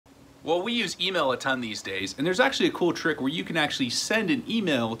Well, we use email a ton these days, and there's actually a cool trick where you can actually send an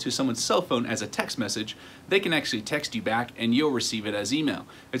email to someone's cell phone as a text message. They can actually text you back and you'll receive it as email.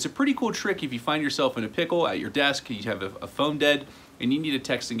 It's a pretty cool trick if you find yourself in a pickle at your desk, you have a phone dead, and you need to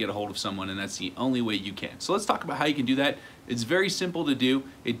text and get a hold of someone, and that's the only way you can. So let's talk about how you can do that. It's very simple to do.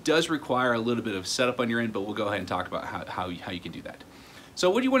 It does require a little bit of setup on your end, but we'll go ahead and talk about how you can do that.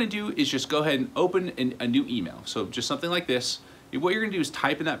 So what you want to do is just go ahead and open a new email. So just something like this. What you're going to do is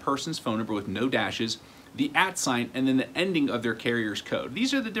type in that person's phone number with no dashes, the @sign, and then the ending of their carrier's code.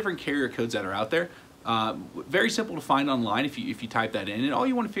 These are the different carrier codes that are out there. Very simple to find online if you type that in. And all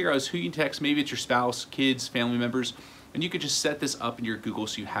you want to figure out is who you text. Maybe it's your spouse, kids, family members. And you could just set this up in your Google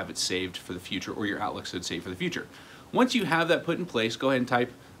so you have it saved for the future, or your Outlook so it's saved for the future. Once you have that put in place, go ahead and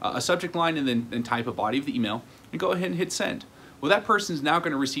type a subject line and then type a body of the email and go ahead and hit send. Well, that person's now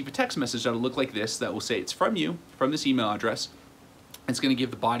going to receive a text message that'll look like this, that will say it's from you, from this email address. It's going to give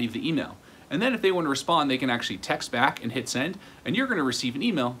the body of the email. And then if they want to respond, they can actually text back and hit send, and you're going to receive an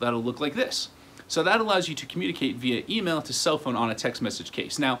email that'll look like this. So that allows you to communicate via email to cell phone on a text message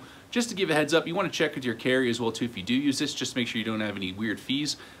case. Now, just to give a heads up, you want to check with your carrier as well too if you do use this, just make sure you don't have any weird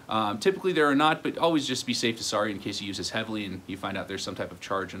fees. Typically there are not, but always just be safe to sorry in case you use this heavily and you find out there's some type of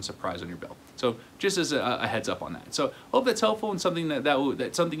charge and surprise on your bill. So just as a heads up on that. So hope that's helpful and something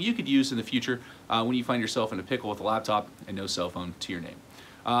that's something you could use in the future when you find yourself in a pickle with a laptop and no cell phone to your name.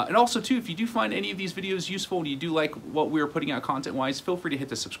 And also too, if you do find any of these videos useful and you do like what we're putting out content-wise, feel free to hit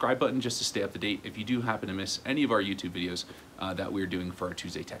the subscribe button just to stay up to date if you do happen to miss any of our YouTube videos that we're doing for our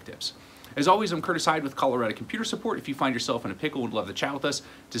Tuesday Tech Tips. As always, I'm Curtis Hyde with Colorado Computer Support. If you find yourself in a pickle and would love to chat with us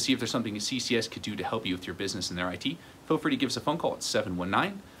to see if there's something CCS could do to help you with your business and their IT, feel free to give us a phone call at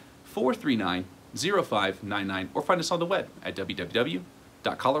 719-439-0599 or find us on the web at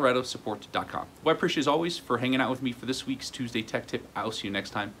www.coloradosupport.com. Well, I appreciate as always for hanging out with me for this week's Tuesday Tech Tip. I'll see you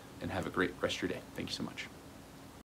next time and have a great rest of your day. Thank you so much.